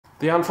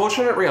The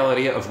unfortunate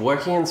reality of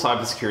working in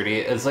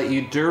cybersecurity is that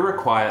you do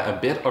require a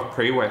bit of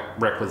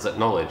prerequisite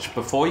knowledge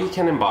before you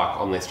can embark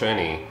on this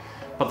journey,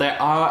 but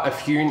there are a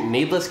few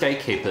needless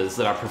gatekeepers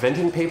that are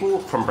preventing people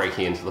from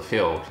breaking into the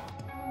field.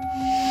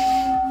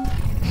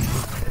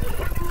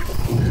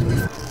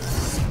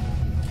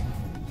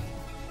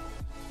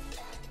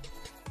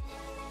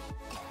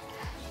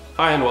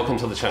 Hi and welcome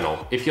to the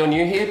channel. If you're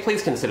new here,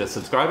 please consider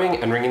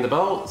subscribing and ringing the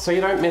bell so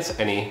you don't miss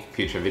any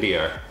future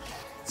video.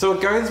 So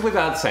it goes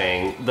without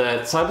saying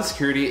that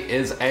cybersecurity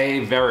is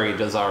a very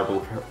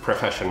desirable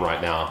profession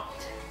right now,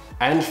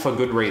 and for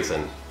good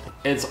reason.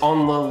 It's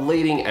on the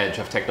leading edge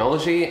of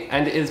technology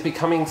and is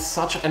becoming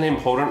such an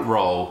important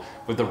role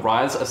with the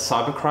rise of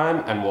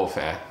cybercrime and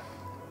warfare.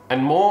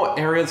 And more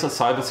areas of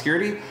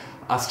cybersecurity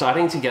are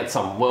starting to get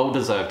some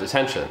well-deserved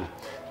attention,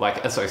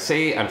 like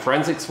SOC and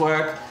forensics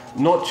work,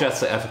 not just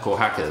the ethical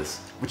hackers,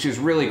 which is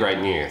really great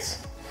news.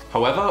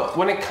 However,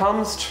 when it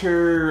comes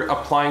to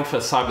applying for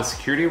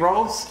cybersecurity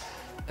roles,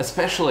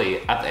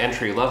 especially at the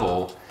entry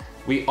level,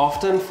 we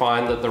often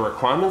find that the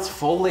requirements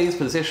for these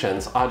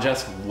positions are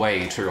just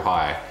way too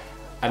high.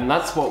 And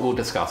that's what we'll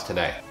discuss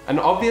today. An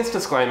obvious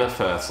disclaimer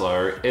first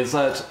though, is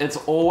that it's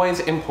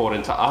always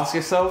important to ask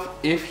yourself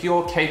if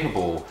you're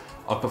capable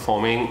of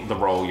performing the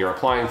role you're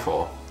applying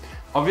for.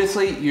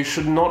 Obviously, you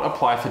should not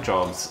apply for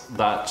jobs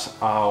that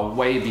are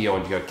way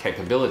beyond your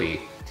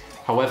capability.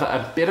 However,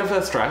 a bit of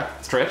a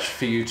stretch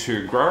for you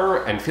to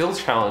grow and feel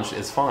challenged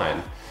is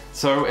fine.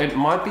 So it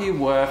might be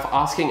worth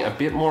asking a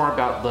bit more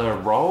about the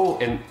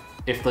role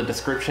if the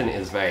description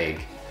is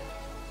vague.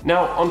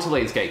 Now, onto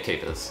these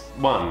gatekeepers.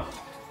 1.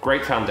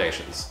 Great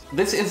foundations.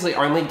 This is the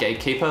only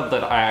gatekeeper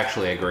that I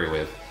actually agree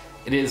with.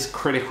 It is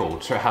critical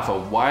to have a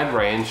wide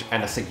range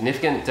and a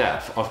significant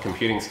depth of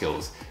computing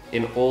skills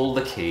in all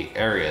the key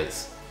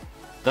areas.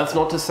 That's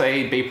not to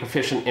say be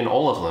proficient in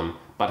all of them,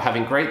 but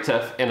having great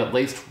depth in at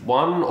least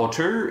one or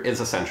two is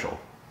essential.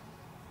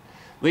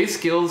 These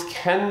skills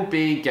can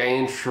be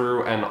gained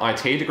through an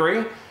IT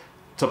degree,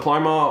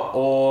 diploma,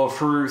 or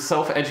through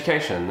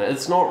self-education.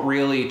 It's not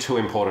really too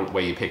important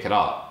where you pick it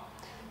up.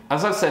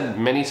 As I've said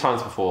many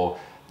times before,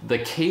 the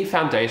key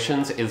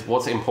foundations is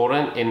what's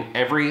important in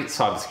every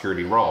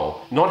cybersecurity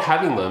role. Not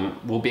having them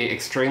will be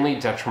extremely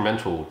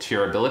detrimental to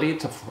your ability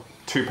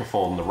to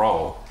perform the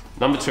role.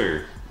 Number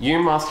 2, you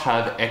must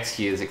have X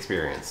years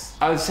experience.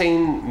 I've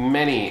seen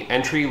many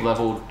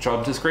entry-level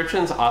job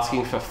descriptions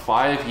asking for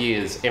 5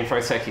 years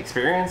InfoSec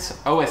experience,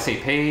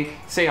 OSCP,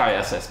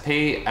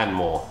 CISSP, and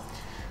more,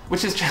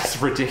 which is just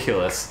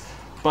ridiculous,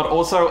 but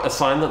also a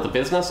sign that the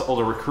business or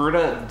the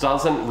recruiter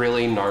doesn't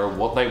really know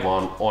what they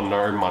want or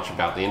know much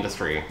about the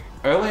industry.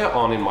 Earlier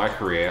on in my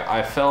career,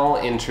 I fell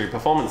into a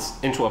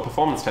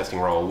performance testing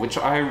role, which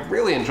I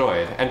really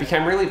enjoyed and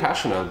became really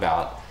passionate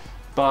about.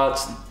 But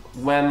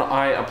when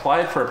I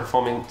applied for a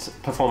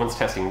performance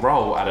testing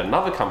role at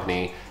another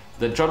company,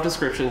 the job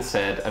description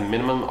said a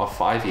minimum of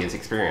 5 years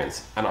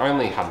experience, and I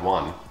only had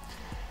 1.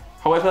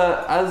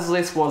 However, as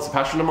this was a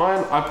passion of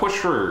mine, I pushed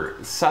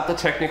through, sat the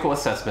technical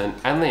assessment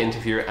and the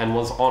interview, and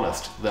was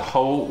honest the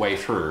whole way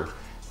through,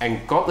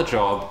 and got the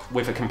job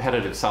with a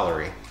competitive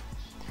salary.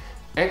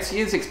 X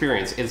years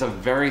experience is a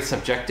very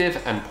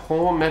subjective and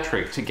poor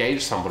metric to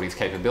gauge somebody's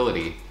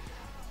capability.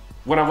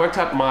 When I worked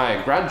at my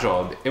grad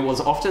job, it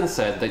was often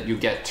said that you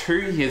get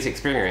 2 years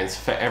experience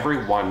for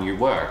every 1 you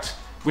worked,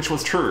 which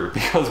was true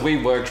because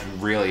we worked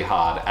really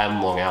hard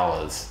and long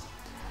hours.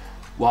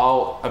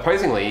 While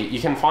opposingly,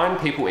 you can find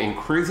people in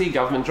cruisy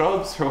government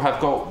jobs who have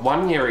got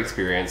 1 year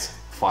experience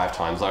 5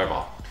 times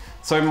over.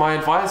 So my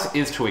advice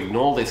is to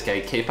ignore this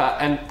gatekeeper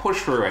and push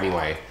through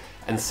anyway,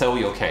 and sell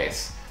your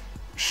case.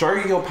 Show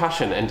your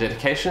passion and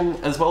dedication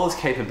as well as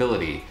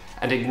capability,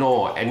 and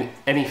ignore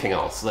anything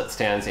else that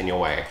stands in your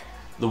way.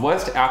 The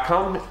worst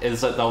outcome is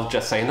that they'll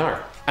just say no.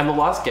 And the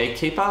last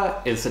gatekeeper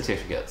is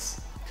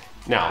certificates.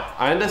 Now,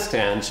 I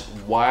understand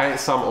why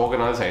some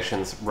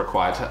organizations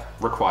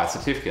require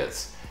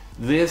certificates.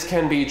 This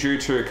can be due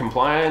to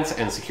compliance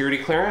and security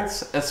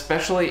clearance,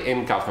 especially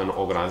in government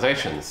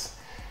organizations.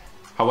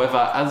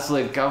 However, as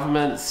the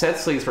government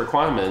sets these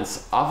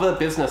requirements, other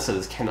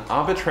businesses can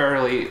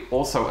arbitrarily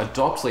also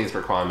adopt these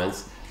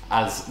requirements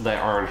as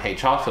their own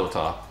HR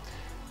filter.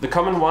 The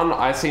common one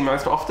I see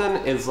most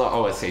often is the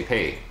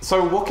OSCP.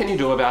 So what can you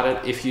do about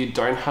it if you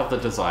don't have the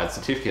desired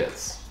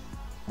certificates?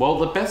 Well,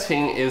 the best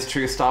thing is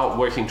to start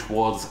working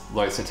towards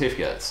those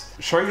certificates.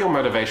 Show your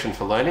motivation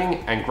for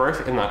learning and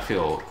growth in that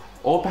field.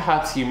 Or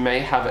perhaps you may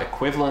have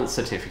equivalent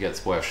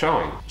certificates worth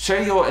showing.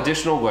 Share your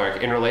additional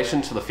work in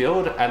relation to the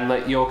field and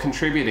that you're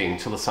contributing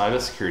to the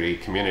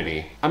cybersecurity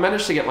community. I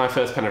managed to get my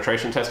first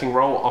penetration testing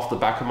role off the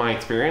back of my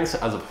experience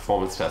as a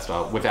performance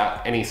tester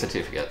without any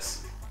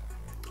certificates.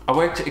 I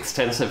worked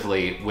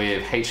extensively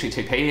with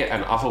HTTP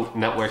and other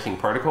networking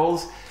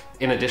protocols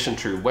in addition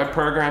to web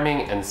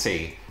programming and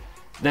C.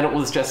 Then it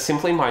was just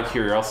simply my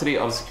curiosity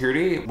of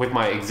security with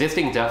my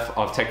existing depth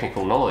of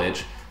technical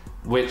knowledge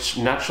which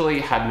naturally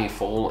had me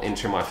fall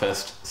into my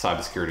first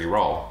cybersecurity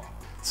role.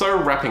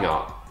 So wrapping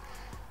up,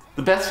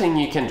 The best thing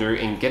you can do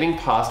in getting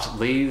past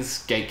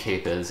these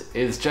gatekeepers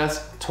is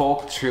just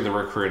talk to the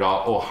recruiter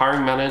or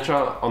hiring manager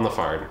on the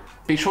phone.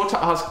 Be sure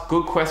to ask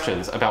good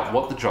questions about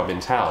what the job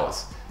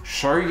entails.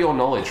 Show your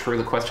knowledge through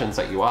the questions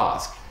that you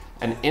ask.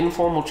 An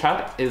informal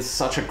chat is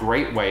such a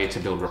great way to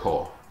build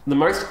rapport. The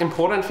most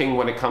important thing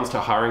when it comes to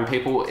hiring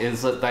people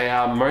is that they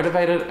are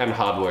motivated and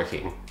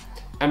hardworking,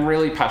 and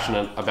really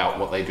passionate about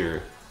what they do.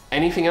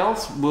 Anything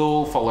else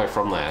will follow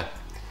from there.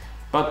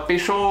 But be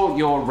sure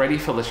you're ready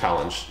for the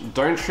challenge.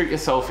 Don't shoot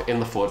yourself in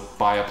the foot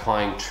by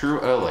applying too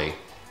early.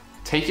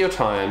 Take your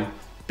time,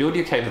 build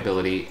your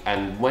capability,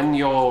 and when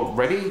you're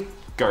ready,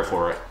 go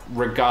for it,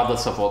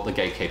 regardless of what the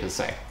gatekeepers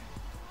say.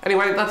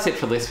 Anyway, that's it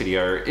for this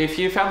video. If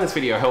you found this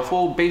video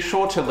helpful, be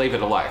sure to leave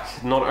it a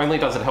like. Not only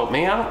does it help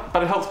me out,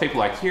 but it helps people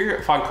like you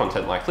find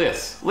content like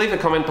this. Leave a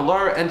comment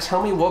below and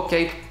tell me what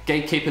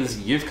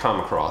gatekeepers you've come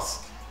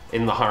across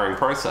in the hiring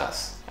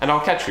process. And I'll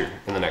catch you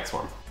in the next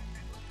one.